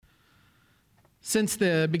Since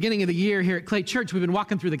the beginning of the year here at Clay Church, we've been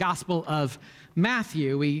walking through the Gospel of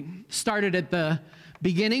Matthew. We started at the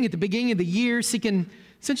beginning of the year, seeking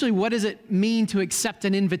essentially what does it mean to accept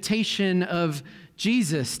an invitation of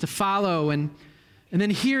Jesus to follow, and then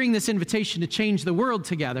hearing this invitation to change the world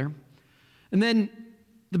together. And then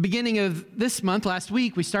the beginning of this month, last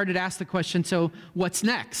week, we started to ask the question, so what's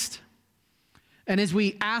next? And as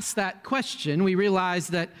we asked that question, we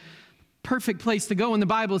realized that perfect place to go in the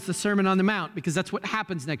Bible is the Sermon on the Mount, because that's what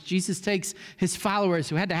happens next. Jesus takes his followers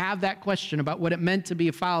who had to have that question about what it meant to be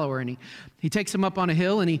a follower, and he takes them up on a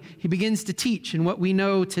hill and he begins to teach in what we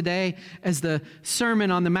know today as the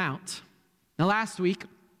Sermon on the Mount. Now, last week,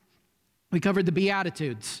 we covered the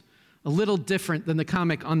Beatitudes, a little different than the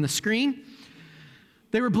comic on the screen.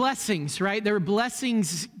 They were blessings, right? They were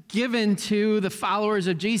blessings given to the followers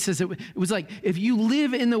of Jesus. It was like, if you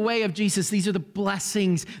live in the way of Jesus, these are the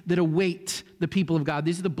blessings that await the people of God.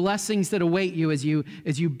 These are the blessings that await you as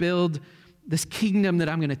you build this kingdom that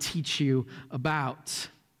I'm going to teach you about.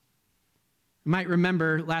 You might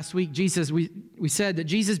remember last week, we said that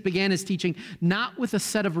Jesus began his teaching not with a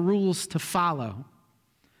set of rules to follow,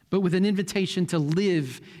 but with an invitation to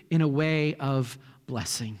live in a way of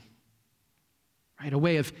blessing. Right, a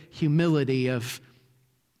way of humility, of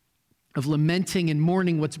lamenting and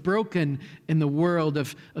mourning what's broken in the world,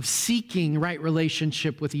 of seeking right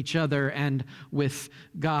relationship with each other and with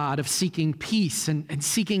God, of seeking peace and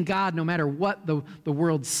seeking God no matter what the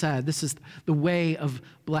world said. This is the way of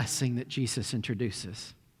blessing that Jesus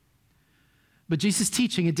introduces. But Jesus'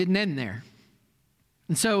 teaching, it didn't end there.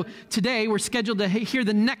 And so today we're scheduled to hear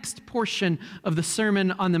the next portion of the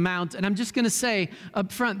Sermon on the Mount. And I'm just going to say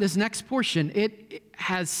up front, this next portion, it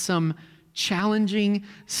has some challenging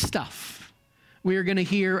stuff. We are going to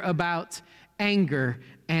hear about anger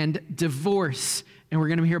and divorce, and we're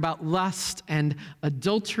going to hear about lust and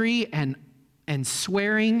adultery and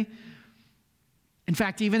swearing. In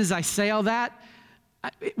fact, even as I say all that,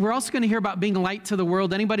 we're also going to hear about being a light to the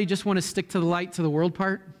world. Anybody just want to stick to the light to the world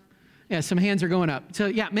part? Yeah, some hands are going up. So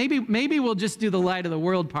yeah, maybe we'll just do the light of the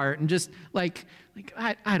world part and just like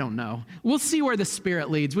I don't know. We'll see where the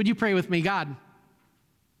Spirit leads. Would you pray with me? God,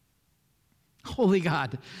 holy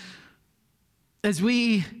God, as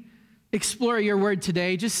we explore your word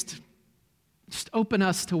today, just open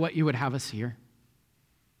us to what you would have us hear.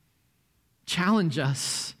 Challenge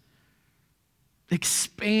us.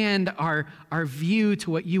 Expand our view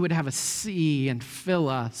to what you would have us see, and fill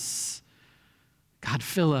us. God,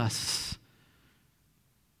 fill us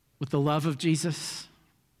with the love of Jesus.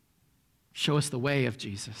 Show us the way of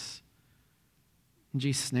Jesus. In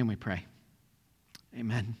Jesus' name we pray.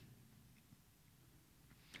 Amen.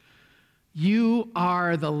 You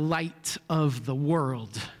are the light of the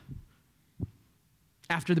world.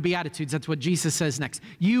 After the Beatitudes, that's what Jesus says next.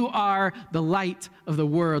 You are the light of the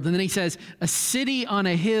world. And then he says, a city on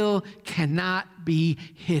a hill cannot be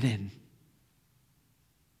hidden.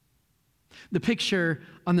 The picture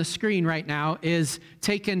on the screen right now is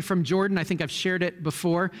taken from Jordan. I think I've shared it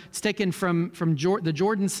before. It's taken from the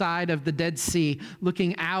Jordan side of the Dead Sea,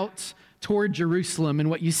 looking out toward Jerusalem. And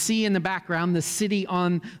what you see in the background, the city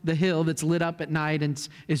on the hill that's lit up at night,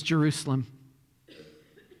 is Jerusalem.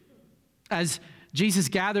 As Jesus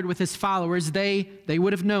gathered with his followers, they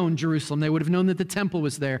would have known Jerusalem. They would have known that the temple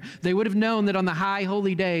was there. They would have known that on the high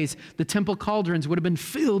holy days, the temple cauldrons would have been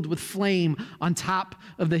filled with flame on top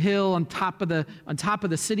of the hill, on top of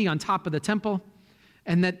the city, on top of the temple,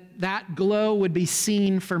 and that glow would be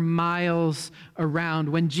seen for miles around.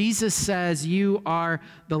 When Jesus says, you are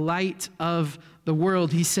the light of the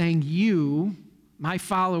world, he's saying you, my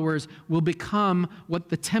followers, will become what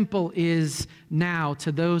the temple is now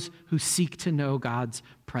to those who seek to know God's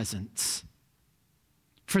presence.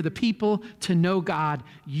 For the people to know God,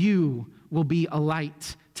 you will be a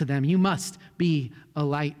light to them. You must be a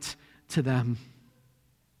light to them.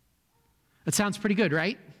 That sounds pretty good,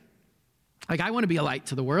 right? Like, I want to be a light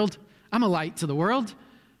to the world. I'm a light to the world.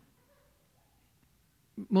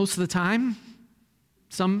 Most of the time.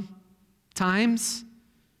 Sometimes.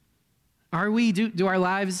 Are we? Do our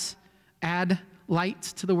lives add light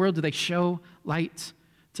to the world? Do they show light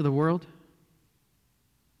to the world?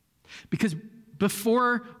 Because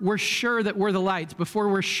before we're sure that we're the lights, before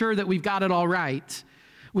we're sure that we've got it all right,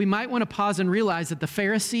 we might want to pause and realize that the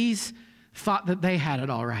Pharisees thought that they had it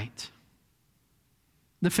all right.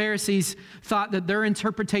 The Pharisees thought that their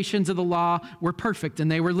interpretations of the law were perfect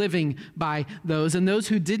and they were living by those. And those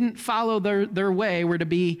who didn't follow their way were to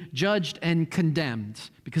be judged and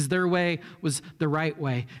condemned because their way was the right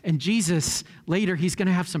way. And Jesus, later, he's going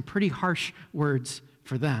to have some pretty harsh words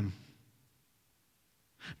for them.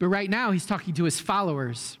 But right now, he's talking to his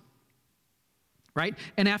followers. right?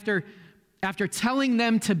 And after telling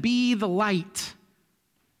them to be the light,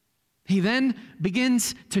 he then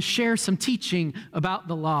begins to share some teaching about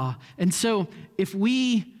the law. And so if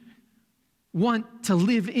we want to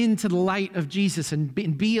live into the light of Jesus and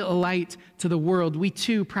be a light to the world, we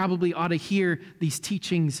too probably ought to hear these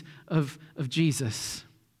teachings of Jesus,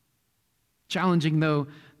 challenging though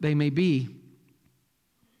they may be.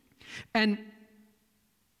 And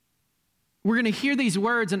we're going to hear these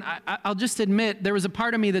words, and I'll just admit, there was a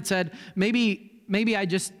part of me that said, maybe I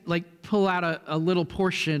just pull out a little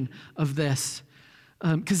portion of this,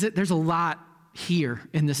 because there's a lot here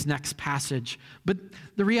in this next passage. But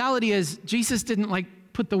the reality is, Jesus didn't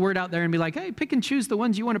put the word out there and be like, hey, pick and choose the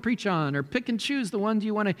ones you want to preach on, or pick and choose the ones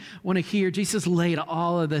you want to hear. Jesus laid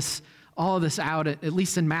all of this out, at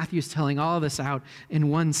least in Matthew's telling, all of this out in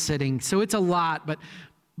one sitting. So it's a lot, but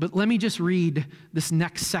let me just read this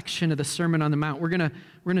next section of the Sermon on the Mount. We're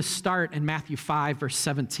gonna start in Matthew 5, verse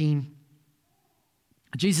 17.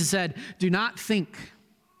 Jesus said, "Do not think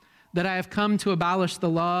that I have come to abolish the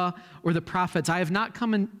law or the prophets. I have not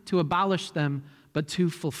come to abolish them, but to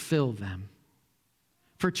fulfill them.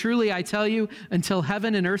 For truly I tell you, until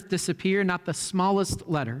heaven and earth disappear, not the smallest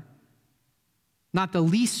letter, not the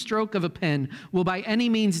least stroke of a pen will by any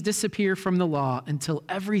means disappear from the law until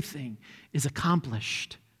everything is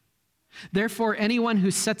accomplished. Therefore, anyone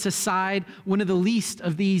who sets aside one of the least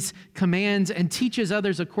of these commands and teaches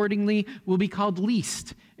others accordingly will be called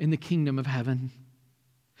least in the kingdom of heaven.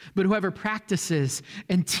 But whoever practices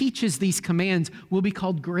and teaches these commands will be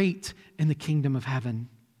called great in the kingdom of heaven.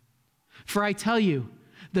 For I tell you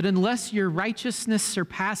that unless your righteousness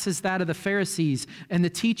surpasses that of the Pharisees and the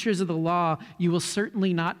teachers of the law, you will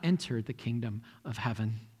certainly not enter the kingdom of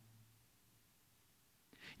heaven.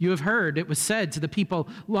 You have heard it was said to the people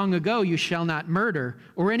long ago, you shall not murder,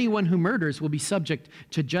 or anyone who murders will be subject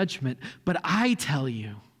to judgment. But I tell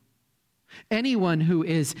you, anyone who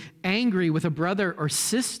is angry with a brother or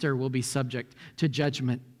sister will be subject to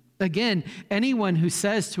judgment. Again, anyone who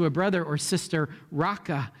says to a brother or sister,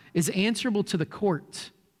 Raka, is answerable to the court.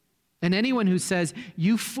 And anyone who says,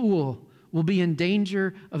 you fool, will be in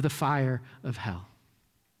danger of the fire of hell.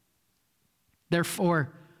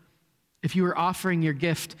 Therefore, if you are offering your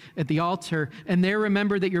gift at the altar and there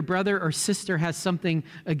remember that your brother or sister has something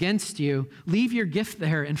against you, leave your gift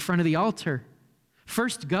there in front of the altar.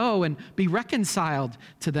 First go and be reconciled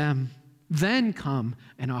to them. Then come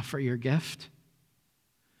and offer your gift.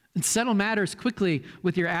 And settle matters quickly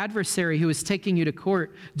with your adversary who is taking you to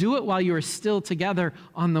court. Do it while you are still together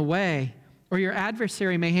on the way, or your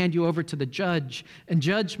adversary may hand you over to the judge, and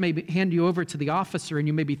judge may hand you over to the officer, and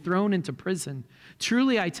you may be thrown into prison.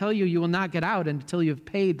 Truly, I tell you, you will not get out until you have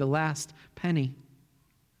paid the last penny.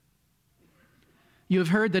 You have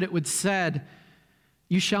heard that it was said,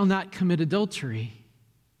 you shall not commit adultery.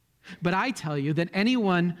 But I tell you that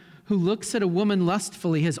anyone who looks at a woman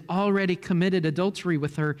lustfully has already committed adultery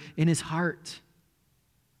with her in his heart.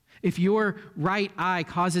 If your right eye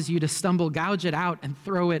causes you to stumble, gouge it out and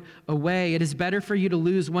throw it away. It is better for you to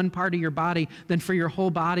lose one part of your body than for your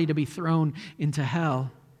whole body to be thrown into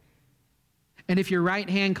hell. And if your right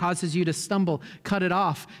hand causes you to stumble, cut it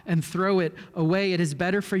off and throw it away. It is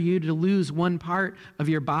better for you to lose one part of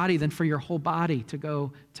your body than for your whole body to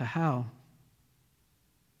go to hell.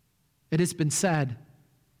 It has been said,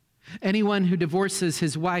 anyone who divorces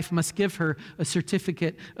his wife must give her a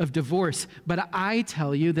certificate of divorce. But I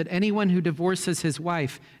tell you that anyone who divorces his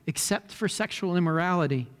wife, except for sexual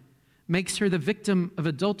immorality, makes her the victim of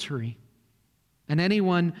adultery. And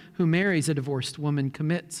anyone who marries a divorced woman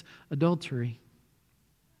commits adultery.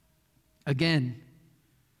 Again,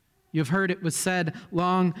 you have heard it was said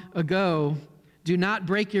long ago, do not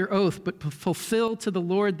break your oath, but fulfill to the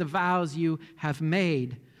Lord the vows you have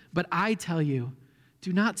made. But I tell you,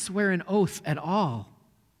 do not swear an oath at all,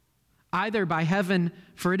 either by heaven,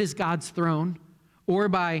 for it is God's throne, or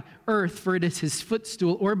by earth, for it is his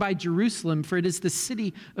footstool, or by Jerusalem, for it is the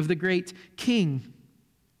city of the great king.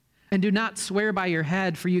 And do not swear by your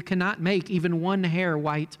head, for you cannot make even one hair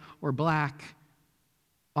white or black.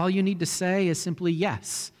 All you need to say is simply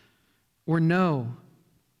yes or no.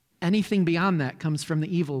 Anything beyond that comes from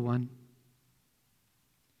the evil one.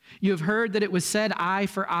 You have heard that it was said, eye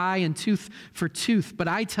for eye and tooth for tooth, but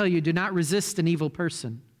I tell you, do not resist an evil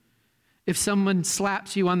person. If someone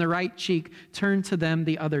slaps you on the right cheek, turn to them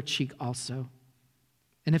the other cheek also.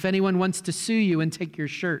 And if anyone wants to sue you and take your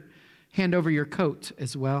shirt, hand over your coat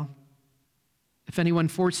as well. If anyone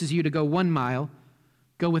forces you to go 1 mile,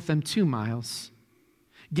 go with them 2 miles.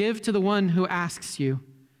 Give to the one who asks you,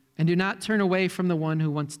 and do not turn away from the one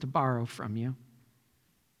who wants to borrow from you.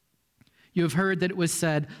 You have heard that it was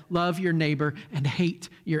said, love your neighbor and hate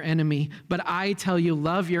your enemy. But I tell you,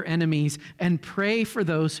 love your enemies and pray for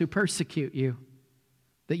those who persecute you,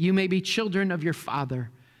 that you may be children of your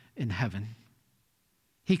Father in heaven.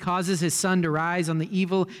 He causes his sun to rise on the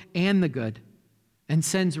evil and the good, and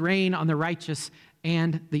sends rain on the righteous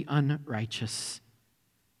and the unrighteous.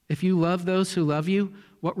 If you love those who love you,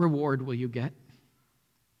 what reward will you get?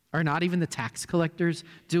 Are not even the tax collectors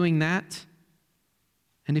doing that?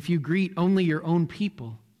 And if you greet only your own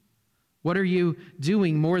people, what are you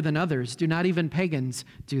doing more than others? Do not even pagans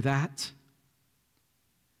do that?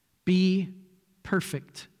 Be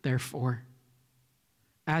perfect, therefore,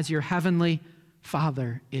 as your heavenly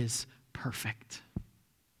Father is perfect.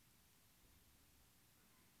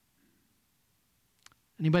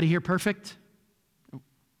 Anybody here perfect? Nope.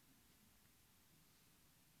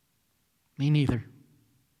 Me neither.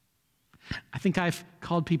 I think I've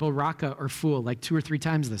called people raka or fool like 2 or 3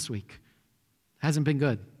 times this week. Hasn't been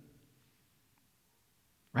good.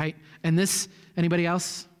 Right? And this, anybody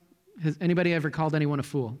else? Has anybody ever called anyone a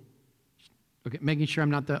fool? Okay, making sure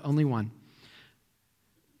I'm not the only one.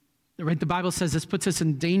 Right? The Bible says this puts us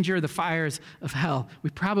in danger of the fires of hell.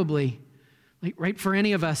 We probably, right, for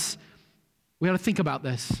any of us, we ought to think about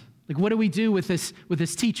this. Like, what do we do with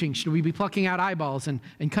this teaching? Should we be plucking out eyeballs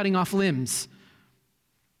and cutting off limbs?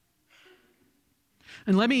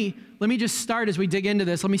 And let me just start as we dig into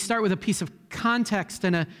this. Let me start with a piece of context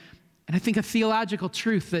and I think a theological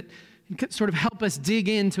truth that can sort of help us dig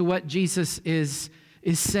into what Jesus is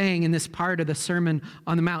saying in this part of the Sermon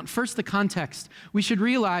on the Mount. First, the context. We should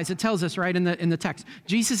realize, it tells us right in the text,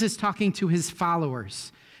 Jesus is talking to his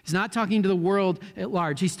followers. He's not talking to the world at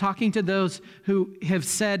large. He's talking to those who have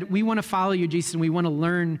said, we want to follow you, Jesus, and we want to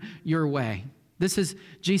learn your way. This is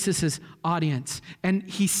Jesus' audience. And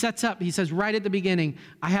he sets up, he says right at the beginning,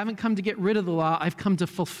 I haven't come to get rid of the law, I've come to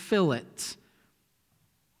fulfill it.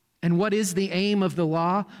 And what is the aim of the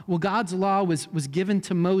law? Well, God's law was given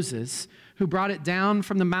to Moses, who brought it down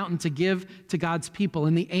from the mountain to give to God's people.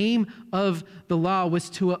 And the aim of the law was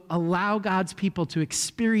to allow God's people to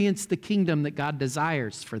experience the kingdom that God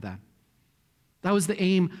desires for them. That was the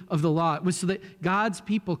aim of the law. It was so that God's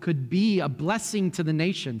people could be a blessing to the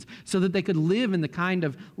nations, so that they could live in the kind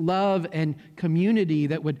of love and community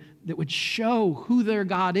that would show who their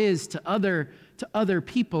God is to other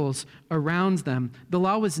peoples around them. The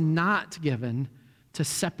law was not given to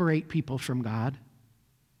separate people from God.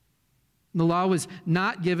 The law was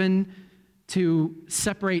not given to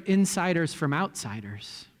separate insiders from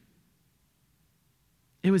outsiders.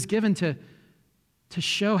 It was given to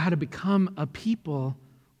show how to become a people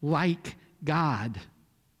like God,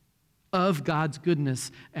 of God's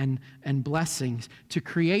goodness and blessings, to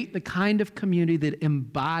create the kind of community that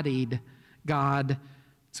embodied God's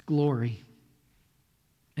glory.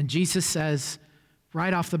 And Jesus says,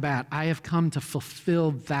 right off the bat, I have come to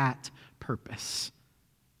fulfill that purpose.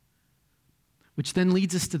 Which then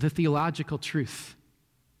leads us to the theological truth.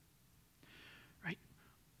 Right?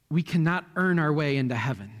 We cannot earn our way into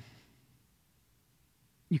heaven.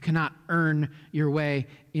 You cannot earn your way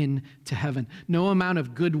into heaven. No amount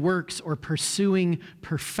of good works or pursuing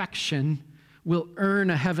perfection will earn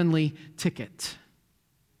a heavenly ticket.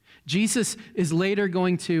 Jesus is later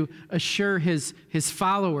going to assure his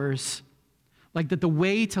followers that the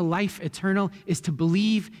way to life eternal is to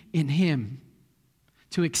believe in him,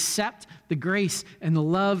 to accept the grace and the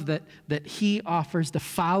love that he offers, to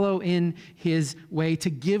follow in his way, to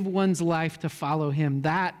give one's life to follow him.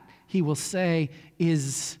 That, he will say,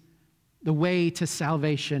 is the way to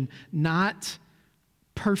salvation, not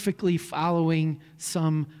perfectly following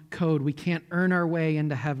some code. We can't earn our way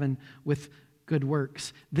into heaven with good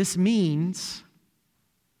works. This means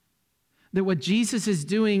that what Jesus is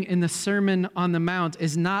doing in the Sermon on the Mount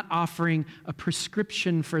is not offering a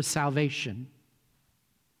prescription for salvation.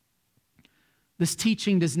 This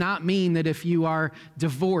teaching does not mean that if you are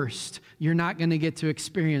divorced, you're not going to get to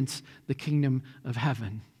experience the kingdom of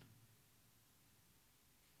heaven.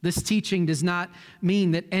 This teaching does not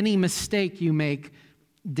mean that any mistake you make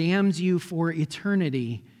damns you for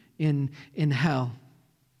eternity in hell.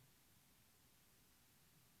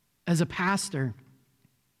 As a pastor,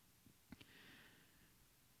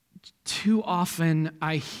 too often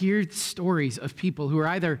I hear stories of people who are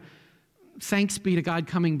either, thanks be to God,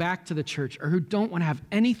 coming back to the church, or who don't want to have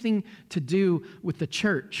anything to do with the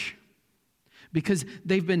church because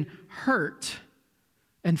they've been hurt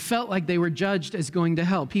and felt like they were judged as going to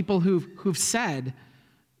hell. People who've said,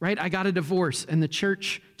 right, I got a divorce and the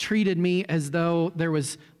church treated me as though there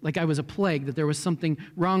was, like I was a plague, that there was something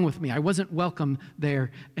wrong with me. I wasn't welcome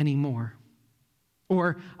there anymore.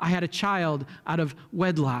 Or I had a child out of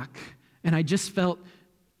wedlock And I just felt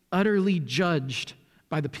utterly judged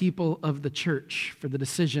by the people of the church for the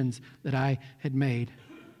decisions that I had made.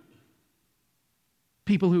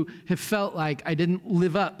 People who have felt like I didn't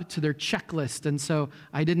live up to their checklist, and so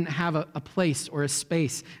I didn't have a place or a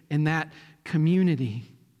space in that community.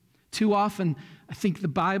 Too often, I think the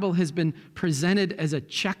Bible has been presented as a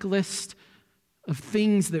checklist of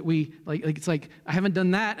things that we, like it's like, I haven't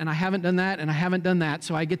done that, and I haven't done that, and I haven't done that,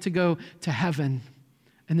 so I get to go to heaven.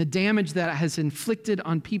 And the damage that has inflicted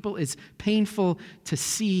on people is painful to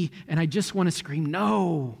see, and I just want to scream,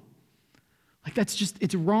 no. Like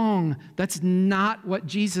it's wrong. That's not what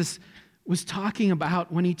Jesus was talking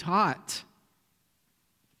about when he taught.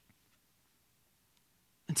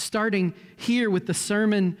 And starting here with the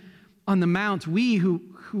Sermon on the Mount, we who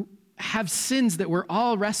have sins that we're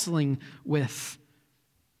all wrestling with,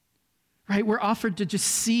 right? We're offered to just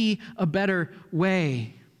see a better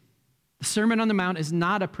way. The Sermon on the Mount is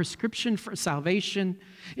not a prescription for salvation.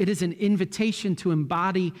 It is an invitation to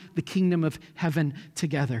embody the kingdom of heaven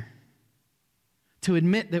together. To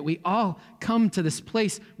admit that we all come to this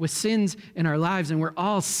place with sins in our lives, and we're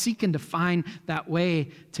all seeking to find that way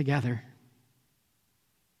together.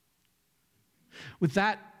 With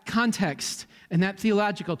that context and that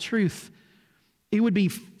theological truth, it would be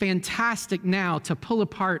fantastic now to pull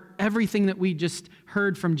apart everything that we just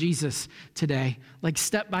heard from Jesus today, like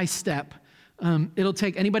step by step. It'll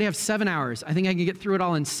take, anybody have 7 hours? I think I can get through it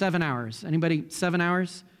all in 7 hours. Anybody 7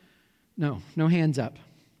 hours? No hands up.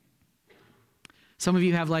 Some of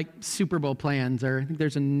you have like Super Bowl plans, or I think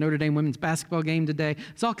there's a Notre Dame women's basketball game today.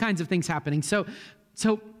 There's all kinds of things happening. So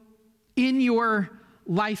in your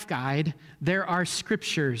life guide, there are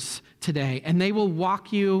scriptures today, and they will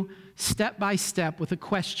walk you step by step with a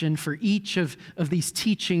question for each of these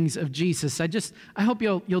teachings of Jesus. I hope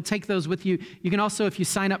you'll take those with you. You can also, if you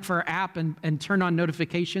sign up for our app and turn on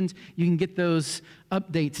notifications, you can get those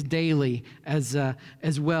updates daily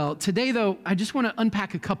as well. Today, though, I just want to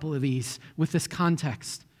unpack a couple of these with this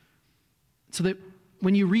context so that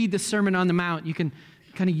when you read the Sermon on the Mount, you can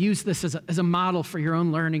kind of use this as a model for your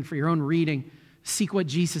own learning, for your own reading. Seek what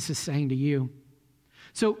Jesus is saying to you.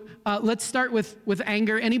 So let's start with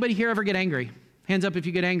anger. Anybody here ever get angry? Hands up if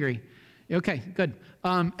you get angry. Okay, good.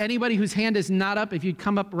 Anybody whose hand is not up, if you'd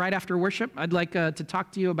come up right after worship, I'd like to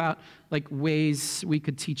talk to you about like ways we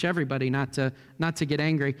could teach everybody not to get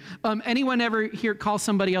angry. Anyone ever here call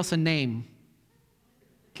somebody else a name?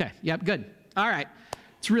 Okay, yep, good. All right.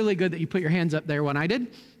 It's really good that you put your hands up there when I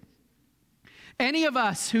did. Any of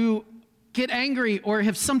us who get angry or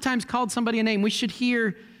have sometimes called somebody a name, we should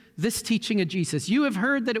hear this teaching of Jesus. You have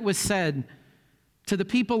heard that it was said to the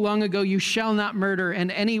people long ago, you shall not murder,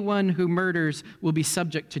 and anyone who murders will be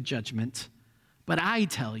subject to judgment. But I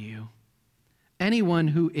tell you, anyone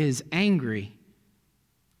who is angry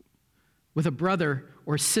with a brother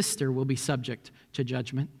or sister will be subject to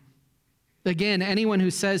judgment. Again, anyone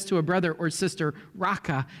who says to a brother or sister,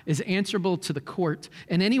 Raka, is answerable to the court,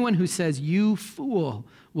 and anyone who says, you fool,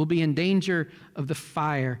 will be in danger of the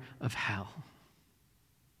fire of hell.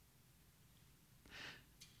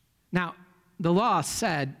 Now, the law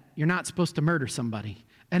said you're not supposed to murder somebody.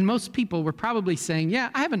 And most people were probably saying, yeah,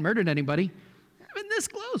 I haven't murdered anybody. I've been this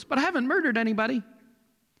close, but I haven't murdered anybody.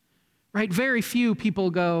 Right? Very few people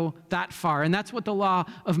go that far. And that's what the law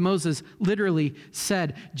of Moses literally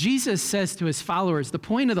said. Jesus says to his followers, the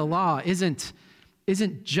point of the law isn't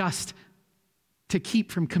just to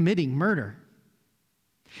keep from committing murder.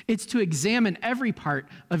 It's to examine every part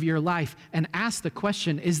of your life and ask the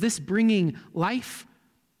question, is this bringing life?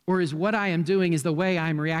 Or is what I am doing, is the way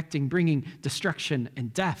I'm reacting, bringing destruction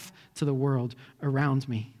and death to the world around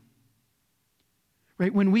me?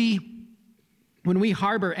 Right? When we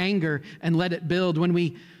harbor anger and let it build, when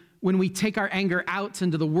we take our anger out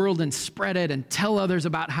into the world and spread it and tell others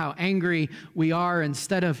about how angry we are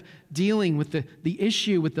instead of dealing with the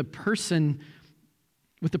issue with the person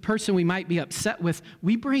we might be upset with,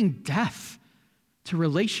 we bring death to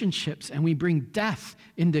relationships, and we bring death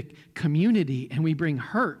into community, and we bring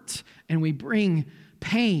hurt, and we bring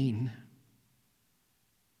pain.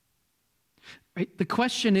 Right? The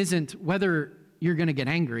question isn't whether you're going to get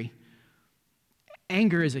angry.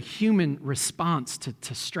 Anger is a human response to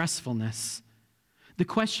stressfulness. The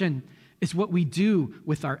question is what we do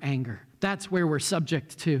with our anger. That's where we're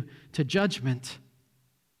subject to judgment.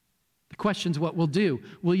 The question's what we'll do.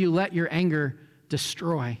 Will you let your anger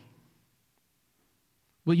destroy?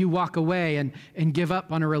 Will you walk away and give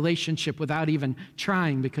up on a relationship without even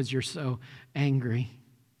trying because you're so angry?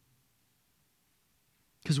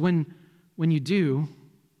 Because when you do,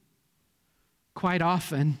 quite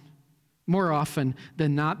often, more often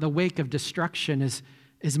than not, the wake of destruction is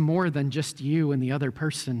is more than just you and the other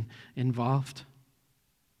person involved.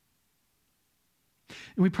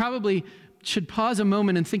 And we probably should pause a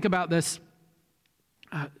moment and think about this,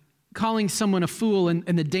 calling someone a fool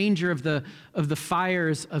and the danger of the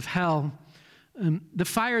fires of hell. The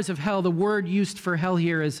fires of hell, the word used for hell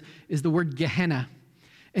here is the word Gehenna.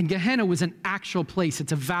 And Gehenna was an actual place.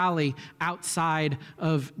 It's a valley outside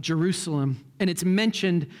of Jerusalem. And it's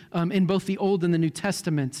mentioned in both the Old and the New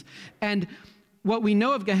Testaments. And what we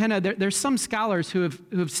know of Gehenna, there's some scholars who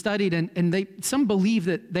have studied, and some believe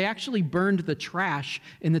that they actually burned the trash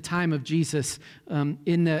in the time of Jesus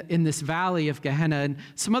in this valley of Gehenna. And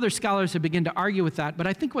some other scholars have begun to argue with that. But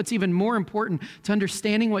I think what's even more important to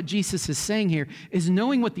understanding what Jesus is saying here is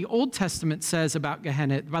knowing what the Old Testament says about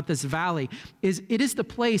Gehenna, about this valley, is it is the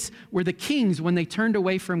place where the kings, when they turned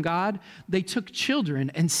away from God, they took children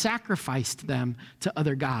and sacrificed them to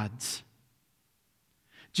other gods.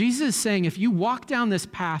 Jesus is saying if you walk down this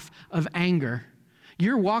path of anger,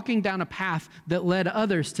 you're walking down a path that led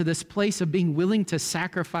others to this place of being willing to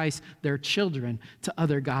sacrifice their children to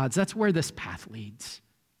other gods. That's where this path leads.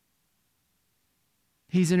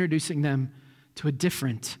 He's introducing them to a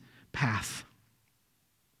different path.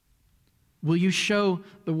 Will you show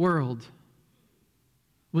the world?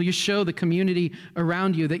 Will you show the community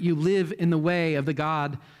around you that you live in the way of the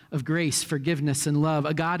God of grace, forgiveness, and love,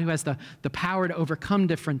 a God who has the power to overcome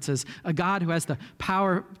differences, a God who has the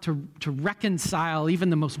power to reconcile even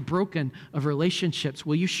the most broken of relationships?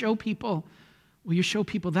 Will you show people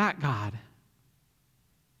that God?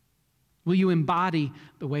 Will you embody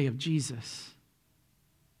the way of Jesus?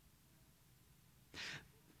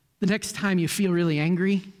 The next time you feel really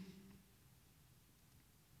angry,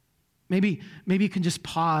 maybe you can just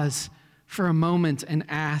pause for a moment and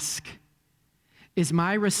ask, is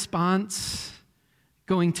my response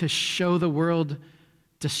going to show the world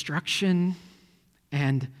destruction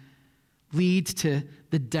and lead to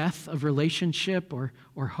the death of relationship or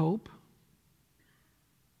hope?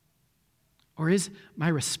 Or is my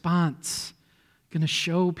response going to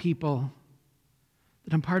show people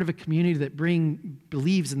that I'm part of a community that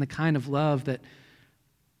believes in the kind of love that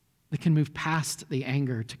can move past the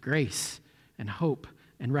anger to grace and hope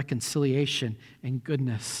and reconciliation and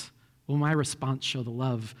goodness? Will my response show the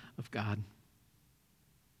love of God?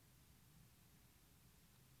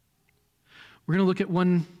 We're going to look at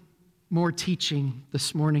one more teaching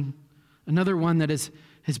this morning, another one that has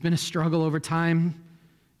been a struggle over time,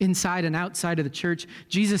 inside and outside of the church.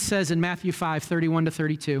 Jesus says in Matthew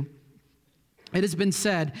 5:31-32, it has been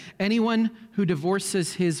said, anyone who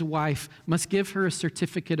divorces his wife must give her a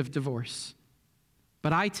certificate of divorce.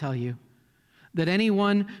 But I tell you that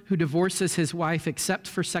anyone who divorces his wife except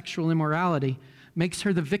for sexual immorality makes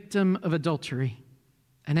her the victim of adultery.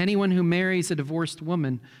 And anyone who marries a divorced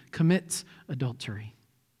woman commits adultery.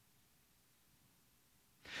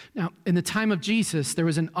 Now, in the time of Jesus, there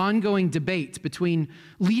was an ongoing debate between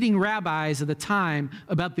leading rabbis of the time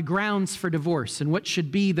about the grounds for divorce and what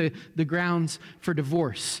should be the grounds for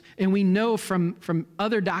divorce. And we know from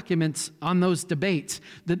other documents on those debates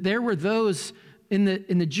that there were those in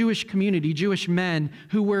the Jewish community, Jewish men,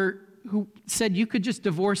 who said you could just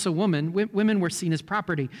divorce a woman. Women were seen as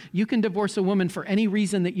property. You can divorce a woman for any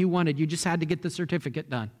reason that you wanted. You just had to get the certificate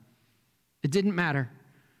done. It didn't matter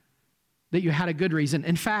that you had a good reason.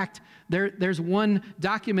 In fact, there's one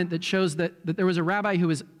document that shows that there was a rabbi who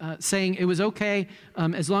was saying it was okay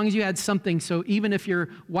as long as you had something, so even if your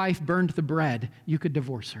wife burned the bread, you could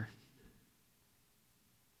divorce her.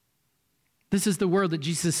 This is the world that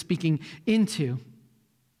Jesus is speaking into,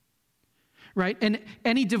 right? And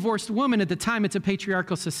any divorced woman at the time, it's a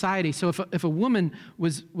patriarchal society. So if a woman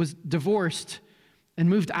was divorced and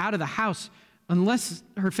moved out of the house, unless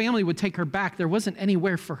her family would take her back, there wasn't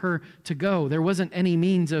anywhere for her to go. There wasn't any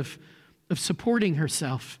means of supporting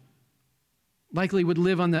herself. Likely would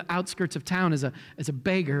live on the outskirts of town as a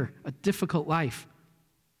beggar, a difficult life.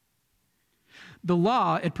 The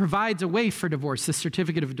law, it provides a way for divorce, the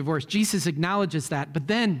certificate of divorce. Jesus acknowledges that, but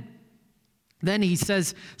then he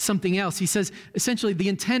says something else. He says, essentially, the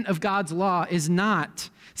intent of God's law is not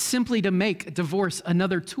simply to make divorce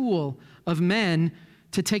another tool of men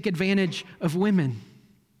to take advantage of women. In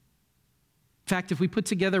fact, if we put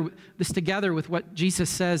this together with what Jesus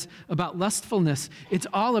says about lustfulness, it's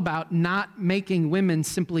all about not making women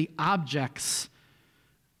simply objects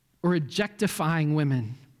or objectifying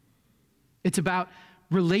women. It's about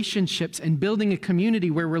relationships and building a community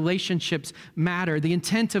where relationships matter. The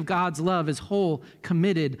intent of God's love is whole,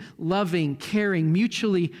 committed, loving, caring,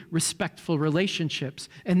 mutually respectful relationships.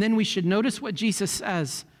 And then we should notice what Jesus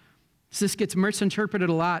says. This gets misinterpreted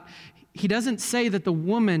a lot. he doesn't say that the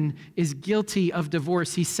woman is guilty of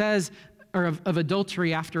divorce. He says, or of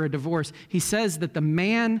adultery after a divorce. He says that the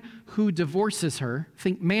man who divorces her,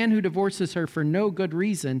 think man who divorces her for no good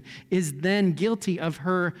reason, is then guilty of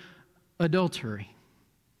her adultery.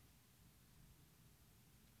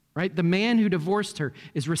 Right? The man who divorced her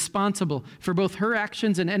is responsible for both her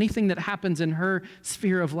actions and anything that happens in her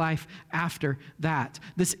sphere of life after that.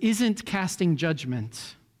 This isn't casting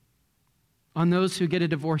judgment on those who get a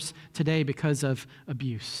divorce today because of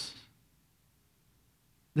abuse.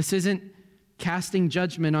 This isn't casting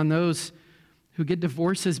judgment on those who get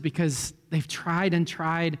divorces because they've tried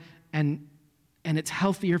and it's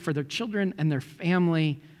healthier for their children and their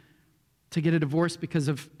family to get a divorce because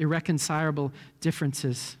of irreconcilable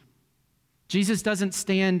differences. Jesus doesn't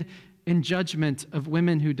stand in judgment of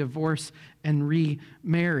women who divorce and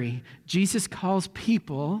remarry. Jesus calls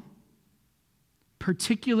people,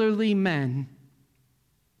 particularly men,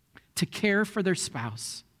 to care for their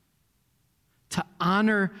spouse, to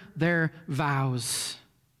honor their vows,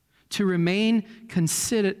 to remain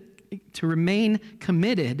committed,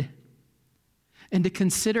 and to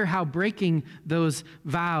consider how breaking those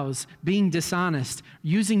vows, being dishonest,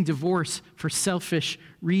 using divorce for selfish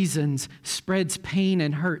reasons, spreads pain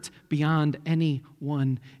and hurt beyond any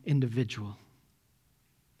one individual.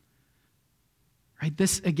 Right?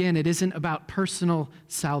 This, again, it isn't about personal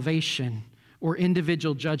salvation or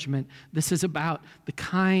individual judgment. This is about the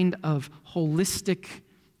kind of holistic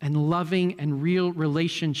and loving and real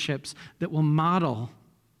relationships that will model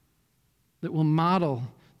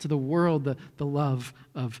to the world the love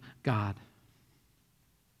of God.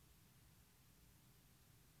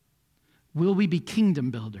 Will we be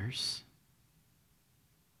kingdom builders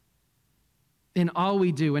in all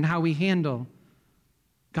we do and how we handle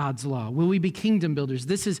God's law? Will we be kingdom builders?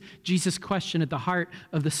 This is Jesus' question at the heart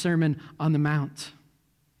of the Sermon on the Mount.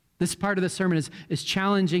 This part of the sermon is as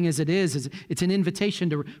challenging as it is. It's an invitation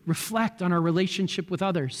to reflect on our relationship with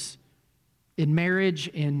others in marriage,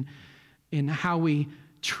 in how we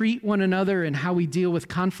treat one another and how we deal with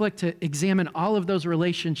conflict, to examine all of those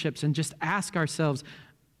relationships and just ask ourselves,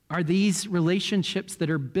 are these relationships that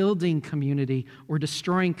are building community or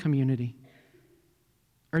destroying community?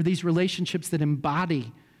 Are these relationships that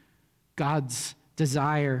embody God's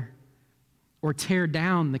desire or tear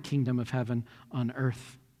down the kingdom of heaven on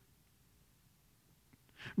earth?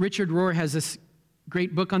 Richard Rohr has this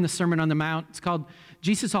great book on the Sermon on the Mount. It's called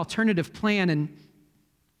Jesus' Alternative Plan, and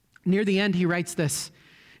near the end he writes this.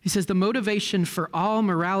 He says, the motivation for all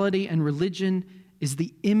morality and religion is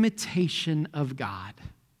the imitation of God,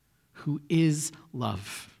 who is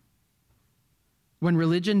love. When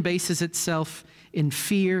religion bases itself in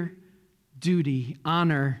fear, duty,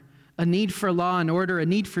 honor, a need for law and order, a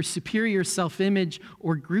need for superior self-image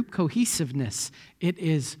or group cohesiveness, it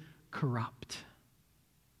is corrupt.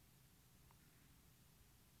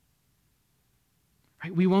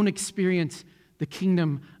 Right? We won't experience the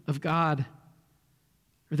kingdom of God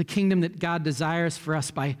or the kingdom that God desires for us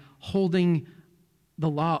by holding the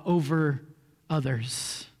law over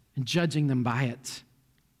others and judging them by it.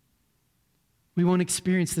 We won't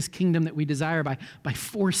experience this kingdom that we desire by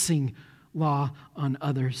forcing law on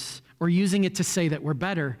others or using it to say that we're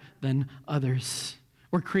better than others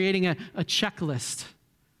or creating a checklist.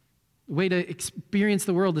 The way to experience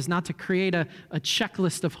the world is not to create a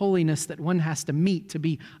checklist of holiness that one has to meet to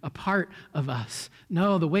be a part of us.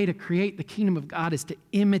 No, the way to create the kingdom of God is to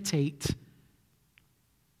imitate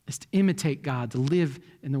God, to live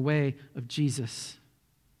in the way of Jesus.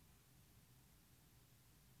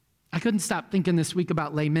 I couldn't stop thinking this week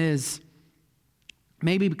about Les Mis,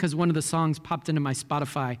 maybe because one of the songs popped into my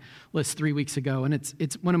Spotify list 3 weeks ago, and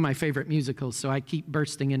it's one of my favorite musicals, so I keep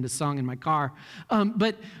bursting into song in my car.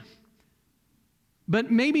 But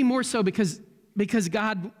maybe more so because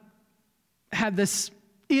God had this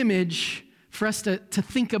image for us to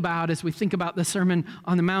think about as we think about the Sermon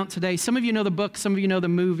on the Mount today. Some of you know the book, some of you know the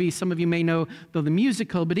movie, some of you may know the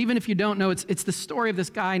musical, but even if you don't know, it's the story of this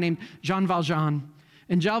guy named Jean Valjean.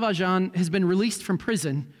 And Jean Valjean has been released from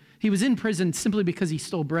prison. He was in prison simply because he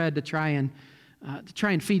stole bread to try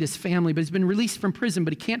and feed his family, but he's been released from prison,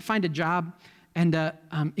 but he can't find a job. And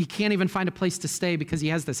he can't even find a place to stay because he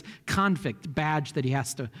has this convict badge that he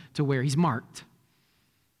has to wear. He's marked.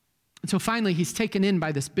 And so finally, he's taken in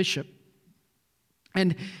by this bishop.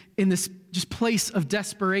 And in this just place of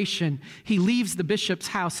desperation, he leaves the bishop's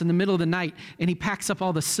house in the middle of the night, and he packs up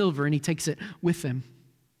all the silver, and he takes it with him.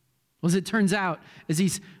 Well, as it turns out, as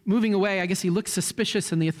he's moving away, I guess he looks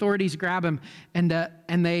suspicious, and the authorities grab him, and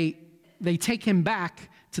they take him back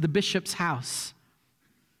to the bishop's house.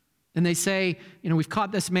 And they say, we've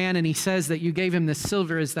caught this man and he says that you gave him this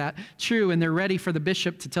silver. Is that true? And they're ready for the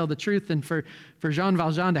bishop to tell the truth and for Jean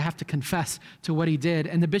Valjean to have to confess to what he did.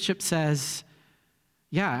 And the bishop says,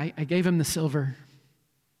 yeah, I gave him the silver.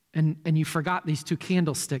 And you forgot these 2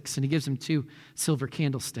 candlesticks. And he gives him 2 silver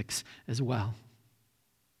candlesticks as well.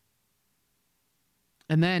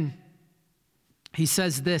 And then he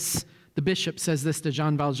says this, the bishop says this to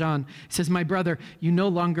Jean Valjean. He says, my brother, you no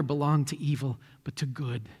longer belong to evil, but to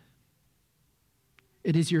good.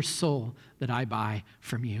 It is your soul that I buy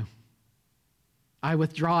from you. I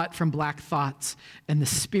withdraw it from black thoughts and the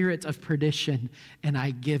spirit of perdition, and I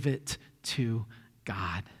give it to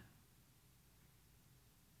God.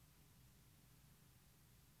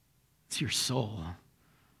 It's your soul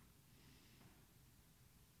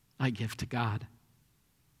I give to God.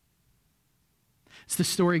 As the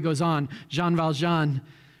story goes on, Jean Valjean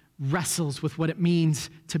wrestles with what it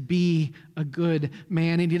means to be a good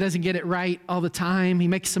man, and he doesn't get it right all the time. He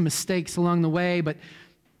makes some mistakes along the way, but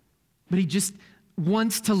he just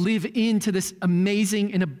wants to live into this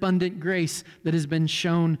amazing and abundant grace that has been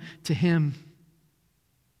shown to him.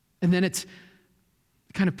 And then it's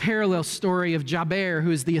kind of parallel story of Javert,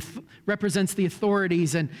 who is represents the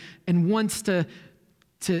authorities and wants to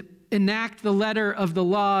enact the letter of the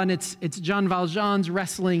law, and it's Jean Valjean's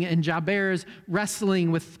wrestling and Jabert's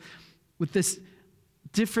wrestling with this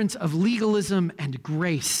difference of legalism and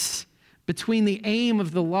grace between the aim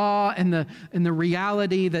of the law and the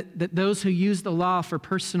reality that those who use the law for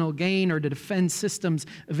personal gain or to defend systems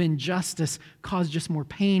of injustice cause just more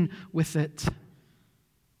pain with it.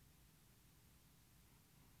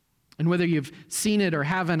 And whether you've seen it or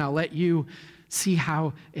haven't, I'll let you see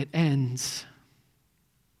how it ends.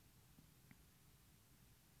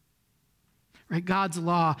 Right? God's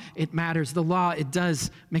law, it matters. The law, it does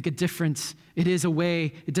make a difference. It is a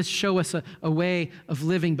way, it does show us a way of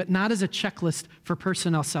living, but not as a checklist for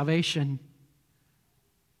personal salvation.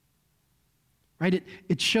 Right?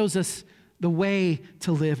 It shows us the way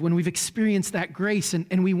to live. When we've experienced that grace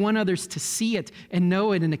and we want others to see it and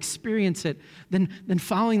know it and experience it, then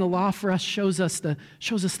following the law for us shows us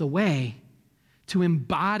the way to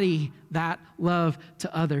embody that love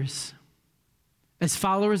to others. As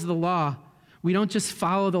followers of the law, we don't just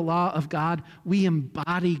follow the law of God, we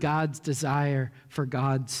embody God's desire for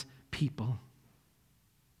God's people.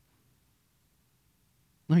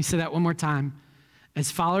 Let me say that one more time. As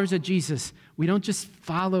followers of Jesus, we don't just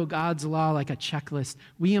follow God's law like a checklist.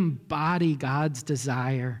 We embody God's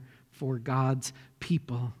desire for God's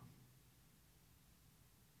people.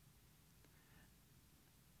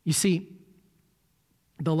 You see,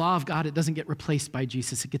 the law of God, it doesn't get replaced by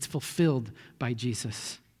Jesus. It gets fulfilled by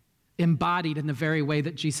Jesus, embodied in the very way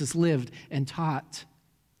that Jesus lived and taught.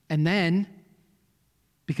 And then,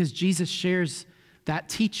 because Jesus shares that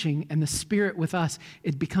teaching and the Spirit with us,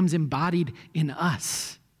 it becomes embodied in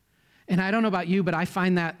us. And I don't know about you, but I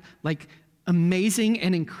find that like amazing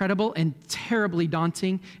and incredible and terribly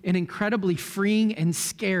daunting and incredibly freeing and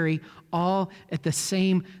scary all at the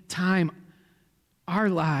same time. Our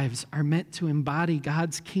lives are meant to embody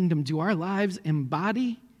God's kingdom. Do our lives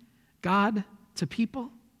embody God to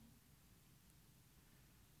people?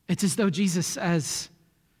 It's as though Jesus says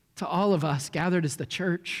to all of us gathered as the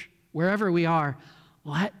church, wherever we are,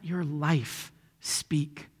 let your life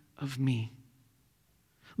speak of me.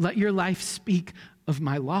 Let your life speak of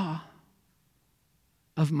my law,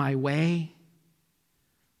 of my way,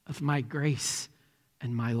 of my grace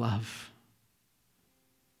and my love.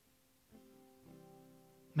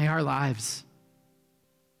 May our lives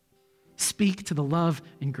speak to the love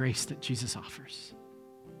and grace that Jesus offers.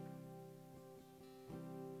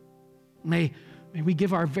 May we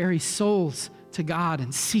give our very souls to God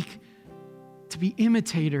and seek to be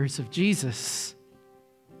imitators of Jesus.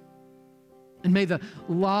 And may the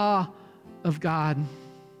law of God,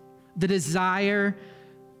 the desire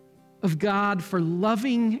of God for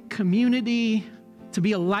loving community, to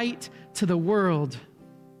be a light to the world,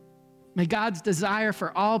 may God's desire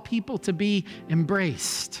for all people to be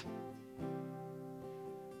embraced,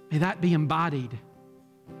 may that be embodied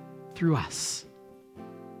through us.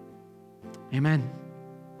 Amen.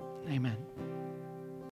 Amen.